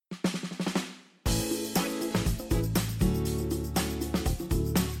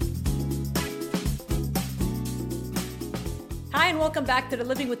and welcome back to the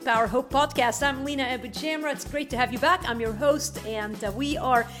Living with Power Hope podcast. I'm Lena Abu-Jamra. It's great to have you back. I'm your host, and we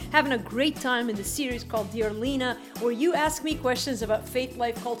are having a great time in the series called Dear Lena, where you ask me questions about faith,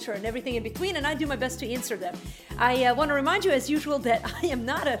 life, culture, and everything in between, and I do my best to answer them. I want to remind you, as usual, that I am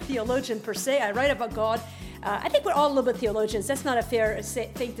not a theologian per se. I write about God. I think we're all a little bit theologians. That's not a fair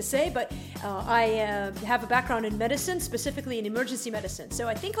thing to say, but I have a background in medicine, specifically in emergency medicine. So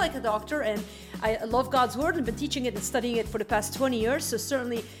I think like a doctor, and I love God's Word and been teaching it and studying it for the past 20 years, so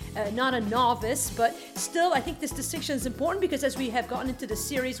certainly not a novice, but still I think this distinction is important because as we have gotten into the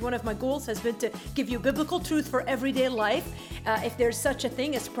series, one of my goals has been to give you biblical truth for everyday life. If there's such a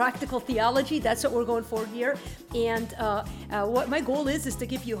thing as practical theology, that's what we're going for here. And what my goal is to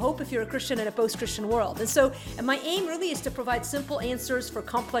give you hope if you're a Christian in a post-Christian world. And so my aim really is to provide simple answers for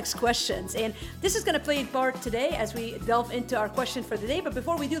complex questions. And this is going to play a part today as we delve into our question for the day. But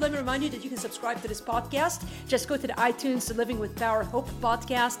before we do, let me remind you that you can subscribe to this podcast. Just go to the iTunes, the Living with Power Hope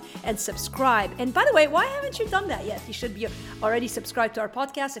podcast, and subscribe. And by the way, why haven't you done that yet? You should be already subscribed to our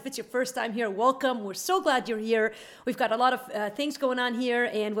podcast. If it's your first time here, welcome. We're so glad you're here. We've got a lot of things going on here,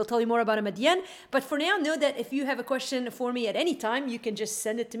 and we'll tell you more about them at the end. But for now, know that if you have a question for me at any time, you can just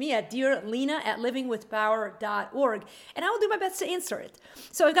send it to me at dearlena@livingwithpower.org, and I will do my best to answer it.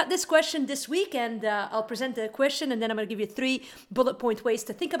 So I've got this question this week, and I'll present the question, and then I'm going to give you 3 bullet point ways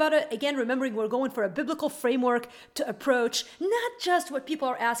to think about it. Again, remembering we're going for a biblical framework to approach not just what people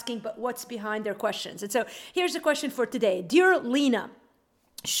are asking, but what's behind their questions. And so here's the question for today. Dear Lena,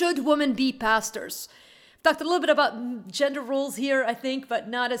 should women be pastors? Talked a little bit about gender roles here, I think, but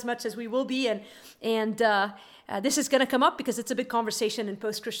not as much as we will be. And this is going to come up because it's a big conversation in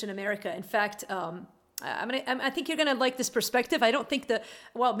post-Christian America. In fact, I think you're going to like this perspective. I don't think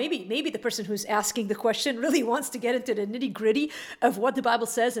maybe the person who's asking the question really wants to get into the nitty-gritty of what the Bible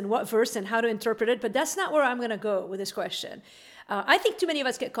says and what verse and how to interpret it, but that's not where I'm going to go with this question. I think too many of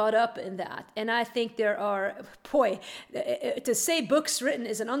us get caught up in that. And I think there are, to say books written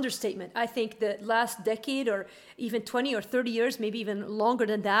is an understatement. I think the last decade or even 20 or 30 years, maybe even longer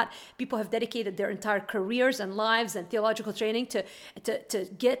than that, people have dedicated their entire careers and lives and theological training to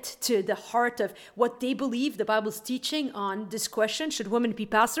get to the heart of what they believe the Bible's teaching on this question, should women be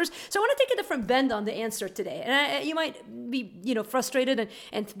pastors? So I want to take a different bend on the answer today. And you might be, frustrated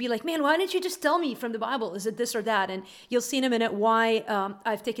and be like, man, why didn't you just tell me from the Bible? Is it this or that? And you'll see in a minute why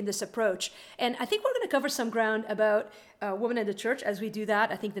I've taken this approach. And I think we're going to cover some ground about women in the church. As we do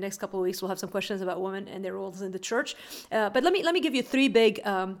that, I think the next couple of weeks we'll have some questions about women and their roles in the church. But let me give you 3 big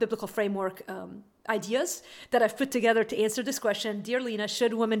biblical framework ideas that I've put together to answer this question. Dear Lena,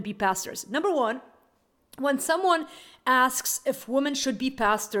 should women be pastors? Number 1, when someone asks if women should be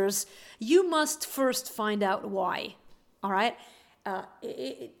pastors, you must first find out why. All right?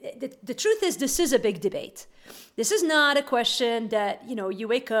 The truth is, this is a big debate. This is not a question that, you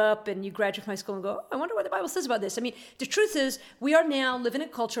wake up and you graduate from high school and go, I wonder what the Bible says about this. I mean, the truth is, we are now living in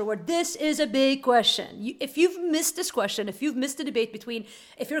a culture where this is a big question. If you've missed this question, if you've missed the debate between,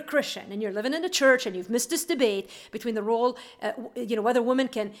 if you're a Christian and you're living in a church and you've missed this debate between the role, whether women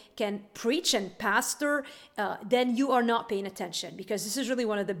can preach and pastor, then you are not paying attention, because this is really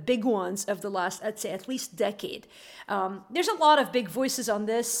one of the big ones of the last, I'd say, at least decade. There's a lot of big voices on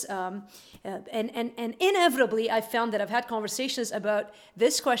this, and inevitably, I've found that I've had conversations about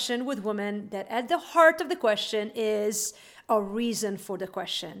this question with women that at the heart of the question is a reason for the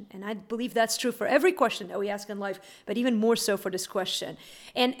question. And I believe that's true for every question that we ask in life, but even more so for this question.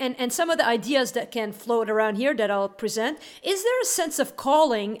 And some of the ideas that can float around here that I'll present, is there a sense of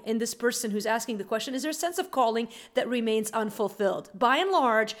calling in this person who's asking the question? Is there a sense of calling that remains unfulfilled? By and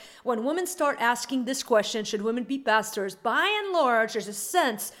large, when women start asking this question, should women be pastors? By and large, there's a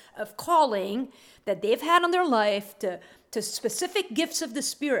sense of calling that they've had on their life to specific gifts of the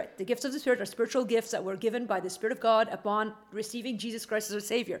Spirit. The gifts of the Spirit are spiritual gifts that were given by the Spirit of God upon receiving Jesus Christ as our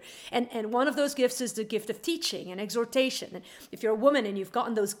Savior. And one of those gifts is the gift of teaching and exhortation. And if you're a woman and you've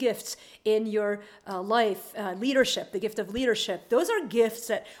gotten those gifts in your life, leadership, the gift of leadership, those are gifts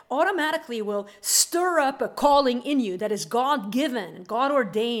that automatically will stir up a calling in you that is God-given and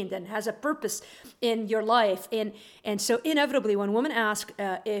God-ordained and has a purpose in your life. And so inevitably, when women ask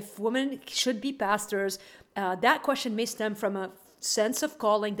if women should be pastors, that question may stem from a sense of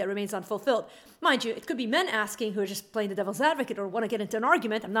calling that remains unfulfilled. Mind you, it could be men asking who are just playing the devil's advocate or want to get into an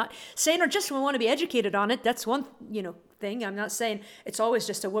argument. I'm not saying or just want to be educated on it. That's one, thing. I'm not saying it's always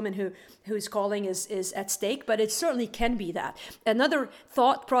just a woman whose calling is at stake, but it certainly can be that. Another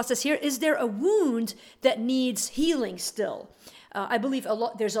thought process here, is there a wound that needs healing still? I believe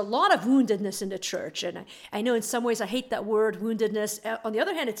there's a lot of woundedness in the church. And I know in some ways I hate that word, woundedness. On the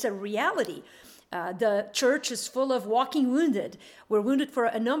other hand, it's a reality. The church is full of walking wounded. We're wounded for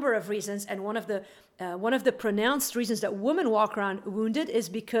a number of reasons, and one of the pronounced reasons that women walk around wounded is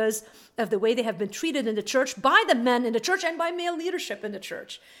because of the way they have been treated in the church by the men in the church and by male leadership in the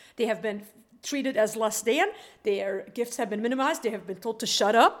church. They have been treated as less than. Their gifts have been minimized. They have been told to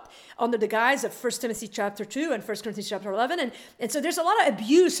shut up under the guise of 1 Timothy chapter 2 and 1 Corinthians chapter 11. And so there's a lot of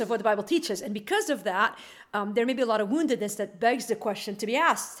abuse of what the Bible teaches. And because of that, there may be a lot of woundedness that begs the question to be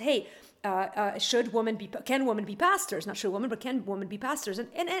asked, hey, can women be pastors? Not should women, but can women be pastors? And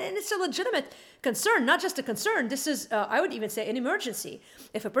it's a legitimate concern, not just a concern. This is, I would even say, an emergency.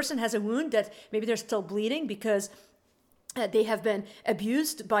 If a person has a wound that maybe they're still bleeding because they have been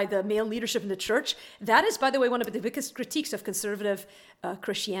abused by the male leadership in the church. That is, by the way, one of the biggest critiques of conservative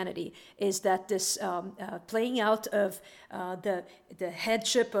Christianity, is that this playing out of the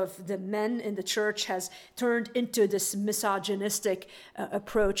headship of the men in the church has turned into this misogynistic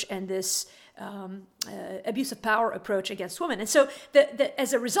approach and this abuse of power approach against women. And so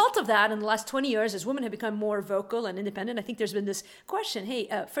as a result of that, in the last 20 years, as women have become more vocal and independent, I think there's been this question,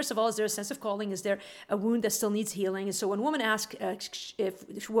 hey, first of all, is there a sense of calling? Is there a wound that still needs healing? And so when women ask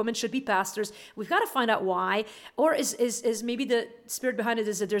if women should be pastors, we've got to find out why. Or is maybe the spirit behind it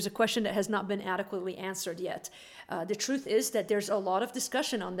is that there's a question that has not been adequately answered yet. The truth is that there's a lot of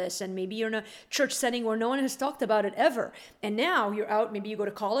discussion on this, and maybe you're in a church setting where no one has talked about it ever. And now you're out, maybe you go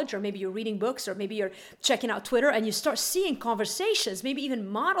to college, or maybe you're reading books, or maybe you're checking out Twitter, and you start seeing conversations, maybe even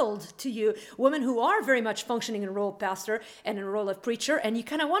modeled to you, women who are very much functioning in a role of pastor and in a role of preacher, and you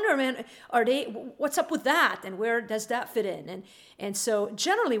kind of wonder, man, what's up with that, and where does that fit in? And so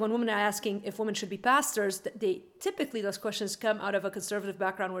generally, when women are asking if women should be pastors, typically those questions come out of a conservative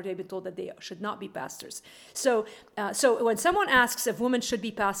background where they've been told that they should not be pastors. So when someone asks if women should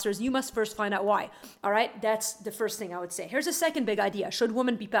be pastors, you must first find out why. All right, that's the first thing I would say. Here's a second big idea: should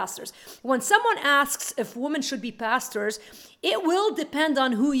women be pastors? When someone asks if women should be pastors, it will depend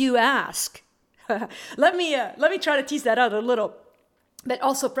on who you ask. Let me try to tease that out a little. But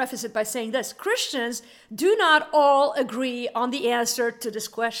also preface it by saying this: Christians do not all agree on the answer to this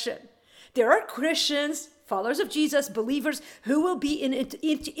question. There are Christians, followers of Jesus, believers who will be in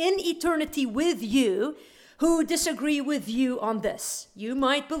eternity with you, who disagree with you on this. You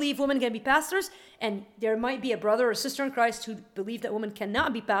might believe women can be pastors, and there might be a brother or sister in Christ who believe that women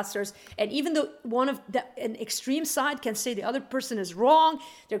cannot be pastors. And even though an extreme side can say the other person is wrong,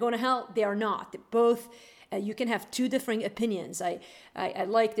 they're going to hell, they are not. Both. You can have two differing opinions. I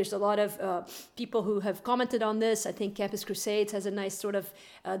there's a lot of people who have commented on this. I think Campus Crusades has a nice sort of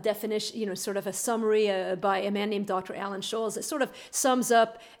definition, sort of a summary by a man named Dr. Alan Scholes. It sort of sums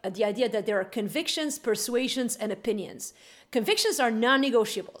up the idea that there are convictions, persuasions, and opinions. Convictions are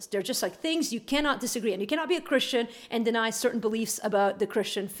non-negotiables. They're just like things you cannot disagree on. You cannot be a Christian and deny certain beliefs about the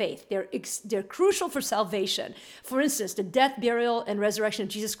Christian faith. They're crucial for salvation. For instance, the death, burial, and resurrection of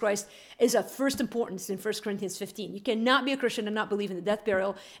Jesus Christ is of first importance in 1 Corinthians 15. You cannot be a Christian and not believe in the death,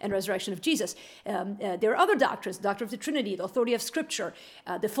 burial, and resurrection of Jesus. There are other doctrines: the doctrine of the Trinity, the authority of Scripture,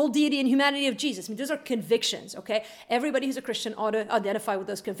 the full deity and humanity of Jesus. I mean, those are convictions, okay? Everybody who's a Christian ought to identify with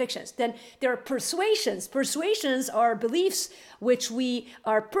those convictions. Then there are persuasions. Persuasions are beliefs which we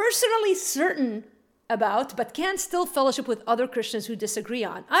are personally certain about, but can still fellowship with other Christians who disagree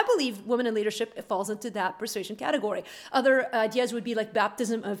on. I believe women in leadership falls into that persuasion category. Other ideas would be like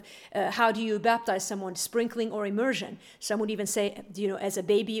baptism of how do you baptize someone, sprinkling or immersion. Some would even say, as a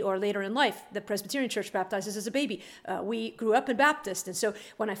baby or later in life. The Presbyterian Church baptizes as a baby. We grew up in Baptist, and so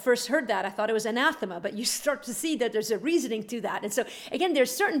when I first heard that, I thought it was anathema, but you start to see that there's a reasoning to that. And so again,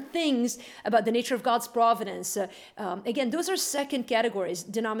 there's certain things about the nature of God's providence. Again, those are second categories,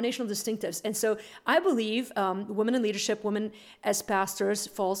 denominational distinctives. And so I believe women in leadership, women as pastors,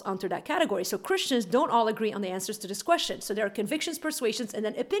 falls under that category. So Christians don't all agree on the answers to this question. So there are convictions, persuasions, and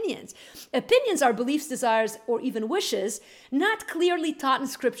then opinions. Opinions are beliefs, desires, or even wishes, not clearly taught in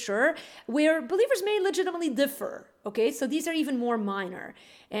Scripture, where believers may legitimately differ. Okay, so these are even more minor.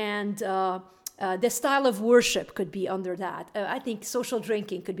 And the style of worship could be under that. I think social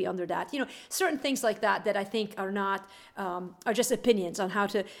drinking could be under that. Certain things like that I think are not, are just opinions on how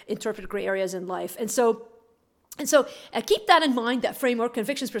to interpret gray areas in life. And so keep that in mind, that framework: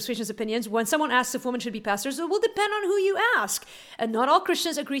 convictions, persuasions, opinions. When someone asks if women should be pastors, it will depend on who you ask. And not all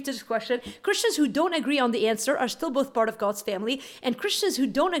Christians agree to this question. Christians who don't agree on the answer are still both part of God's family. And Christians who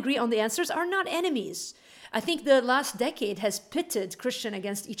don't agree on the answers are not enemies. I think the last decade has pitted Christian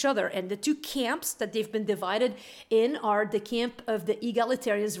against each other, and the two camps that they've been divided in are the camp of the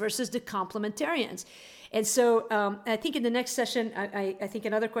egalitarians versus the complementarians. And so I think in the next session, I think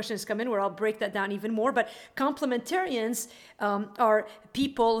another question has come in where I'll break that down even more. But complementarians are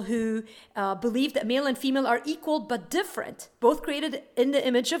people who believe that male and female are equal but different, both created in the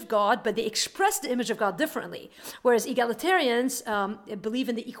image of God, but they express the image of God differently. Whereas egalitarians believe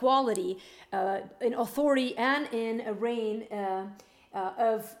in the equality in authority and in reign and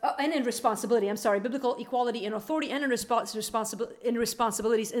in responsibility. Biblical equality in authority and in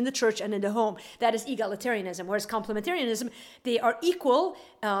responsibilities in the church and in the home. That is egalitarianism. Whereas complementarianism, they are equal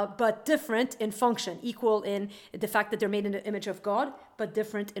but different in function. Equal in the fact that they're made in the image of God, but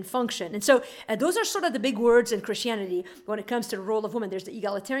different in function. And so those are sort of the big words in Christianity when it comes to the role of women. There's the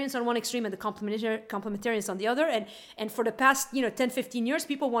egalitarians on one extreme and the complementarians on the other. And for the past 10, 15 years,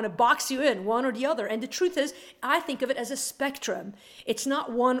 people want to box you in one or the other. And the truth is, I think of it as a spectrum. It's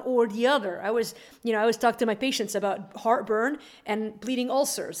not one or the other. I always talk to my patients about heartburn and bleeding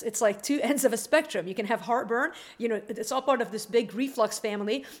ulcers. It's like two ends of a spectrum. You can have heartburn, it's all part of this big reflux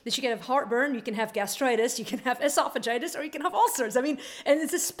family, that you can have heartburn, you can have gastritis, you can have esophagitis, or you can have ulcers. And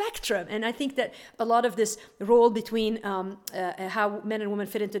it's a spectrum. And I think that a lot of this role between how men and women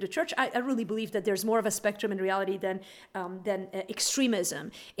fit into the church, I really believe that there's more of a spectrum in reality than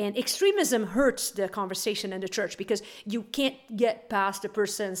extremism. And extremism hurts the conversation in the church because you can't get past a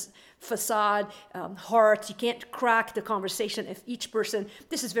person's facade, heart. You can't crack the conversation if each person,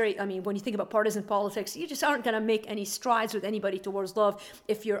 this is very, when you think about partisan politics, you just aren't going to make any strides with anybody towards love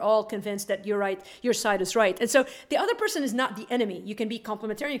if you're all convinced that you're right, your side is right. And so the other person is not the enemy. You can be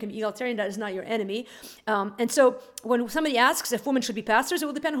complementarian, you can be egalitarian, that is not your enemy. And so when somebody asks if women should be pastors, it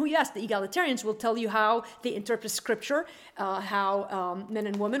will depend on who you ask. The egalitarians will tell you how they interpret scripture, how men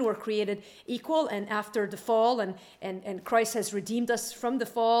and women were created equal, and after the fall, and Christ has redeemed us from the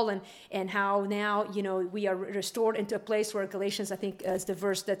fall, and how now, we are restored into a place where Galatians, I think, is the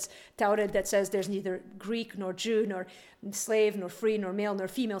verse that's touted that says there's neither Greek nor Jew nor slave nor free nor male nor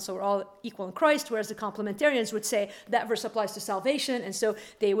female, so we're all equal in Christ, whereas the complementarians would say that verse applies to salvation, and so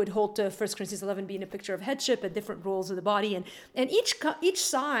they would hold to 1 Corinthians 11 being a picture of headship and different roles of the body, and each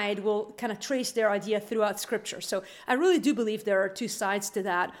side will kind of trace their idea throughout Scripture. So I really do believe there are two sides to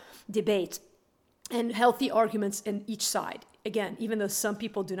that debate and healthy arguments in each side. Again, even though some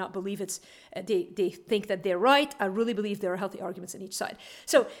people do not believe they think that they're right, I really believe there are healthy arguments in each side.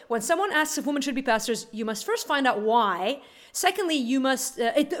 So when someone asks if women should be pastors, you must first find out why. Secondly, you must,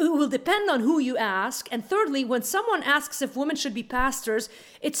 it will depend on who you ask. And thirdly, when someone asks if women should be pastors,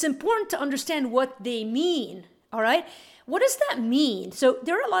 it's important to understand what they mean, all right? What does that mean? So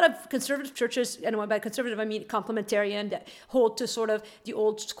there are a lot of conservative churches, and by conservative I mean complementarian, that hold to sort of the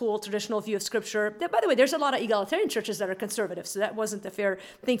old school traditional view of Scripture. By the way, there's a lot of egalitarian churches that are conservative, so that wasn't a fair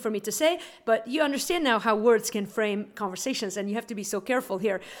thing for me to say. But you understand now how words can frame conversations, and you have to be so careful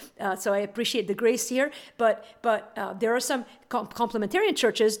here. So I appreciate the grace here. But there are some complementarian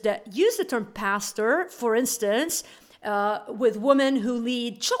churches that use the term pastor, for instance, with women who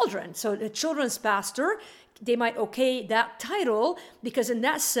lead children. So the children's pastor, they might okay that title because in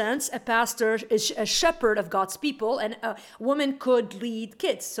that sense, a pastor is a shepherd of God's people, and a woman could lead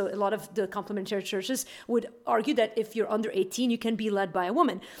kids. So a lot of the complementary churches would argue that if you're under 18, you can be led by a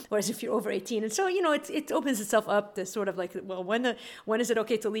woman, whereas if you're over 18. And so, it opens itself up to sort of like, well, when is it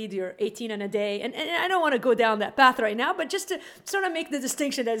okay to lead? You're 18 and a day. And I don't want to go down that path right now, but just to sort of make the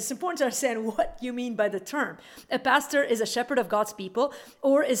distinction that it's important to understand what you mean by the term. A pastor is a shepherd of God's people,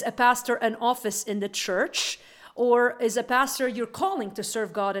 or is a pastor an office in the church? Or is a pastor your calling to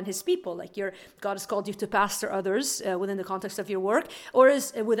serve God and his people? Like God has called you to pastor others within the context of your work? Or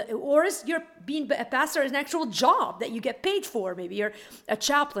is your being a pastor an actual job that you get paid for? Maybe you're a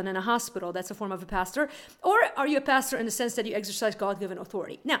chaplain in a hospital. That's a form of a pastor. Or are you a pastor in the sense that you exercise God-given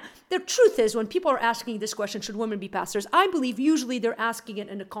authority? Now, the truth is, when people are asking this question, should women be pastors? I believe usually they're asking it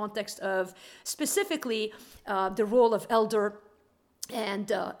in the context of specifically the role of elder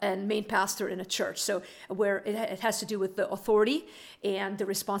and main pastor in a church. So where it has to do with the authority and the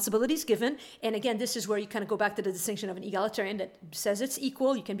responsibilities given. And again, this is where you kind of go back to the distinction of an egalitarian that says it's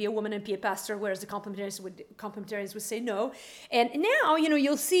equal. You can be a woman and be a pastor, whereas the complementarians would say no. And now,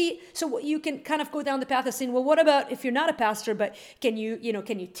 you'll see, so you can kind of go down the path of saying, well, what about if you're not a pastor, but can you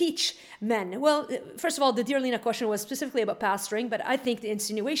teach men? Well, first of all, the Dear Lena question was specifically about pastoring, but I think the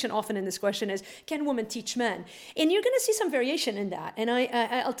insinuation often in this question is, can women teach men? And you're going to see some variation in that. And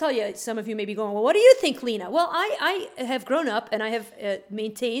I'll tell you, some of you may be going, well, what do you think, Lena? Well, I have grown up and I have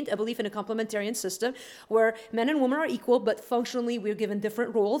maintained a belief in a complementarian system where men and women are equal, but functionally we're given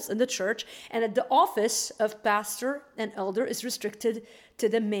different roles in the church, and that the office of pastor and elder is restricted to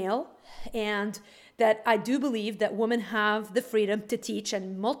the male, and that I do believe that women have the freedom to teach, and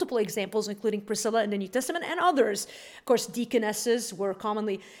multiple examples, including Priscilla in the New Testament and others. Of course, deaconesses were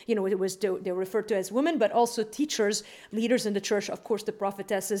commonly, they were referred to as women, but also teachers, leaders in the church, of course, the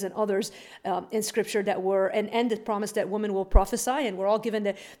prophetesses and others in Scripture that were, and the promise that women will prophesy, and we're all given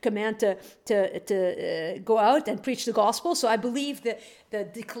the command to go out and preach the gospel. So I believe that the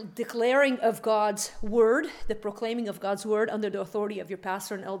declaring of God's word, the proclaiming of God's word under the authority of your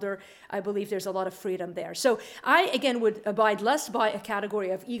pastor and elder, I believe there's a lot of freedom there. So I, again, would abide less by a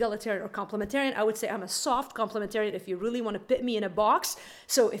category of egalitarian or complementarian. I would say I'm a soft complementarian if you really want to put me in a box.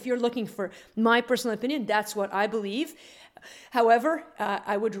 So if you're looking for my personal opinion, that's what I believe. However,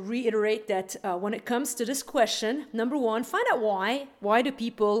 I would reiterate that when it comes to this question, number one, find out why. Why do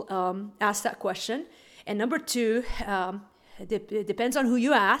people ask that question? And number two, it depends on who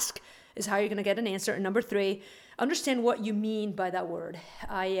you ask, is how you're going to get an answer. And number three, understand what you mean by that word.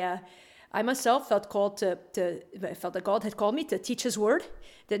 I myself felt felt that God had called me to teach His word.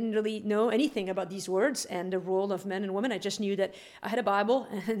 Didn't really know anything about these words and the role of men and women. I just knew that I had a Bible,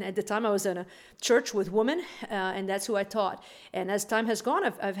 and at the time I was in a church with women, and that's who I taught. And as time has gone,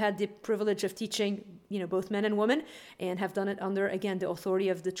 I've had the privilege of teaching, both men and women, and have done it under, again, the authority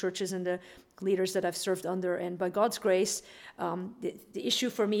of the churches and the leaders that I've served under. And by God's grace, the issue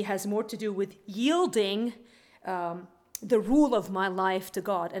for me has more to do with yielding the rule of my life to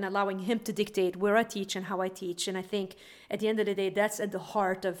God and allowing Him to dictate where I teach and how I teach. And I think at the end of the day, that's at the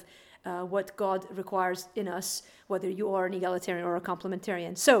heart of what God requires in us, whether you are an egalitarian or a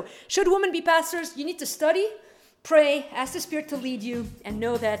complementarian. So, should women be pastors? You need to study, pray, ask the Spirit to lead you, and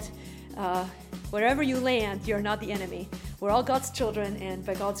know that wherever you land, you're not the enemy. We're all God's children, and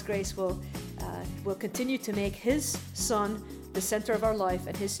by God's grace, we'll continue to make His Son the center of our life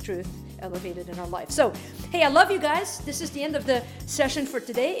and His truth elevated in our life. So, hey, I love you guys. This is the end of the session for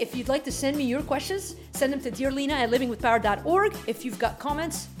today. If you'd like to send me your questions, send them to dearlena@livingwithpower.org. If you've got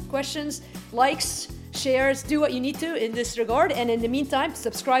comments, questions, likes, shares, do what you need to in this regard. And in the meantime,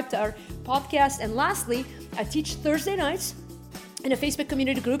 subscribe to our podcast. And lastly, I teach Thursday nights in a Facebook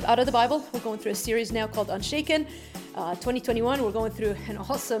community group, Out of the Bible. We're going through a series now called Unshaken. 2021, we're going through an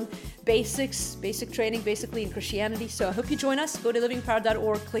awesome basic training, basically, in Christianity. So I hope you join us. Go to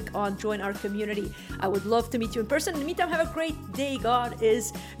livingpower.org, click on Join Our Community. I would love to meet you in person. In the meantime, have a great day. God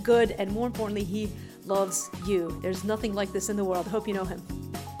is good, and more importantly, He loves you. There's nothing like this in the world. I hope you know Him.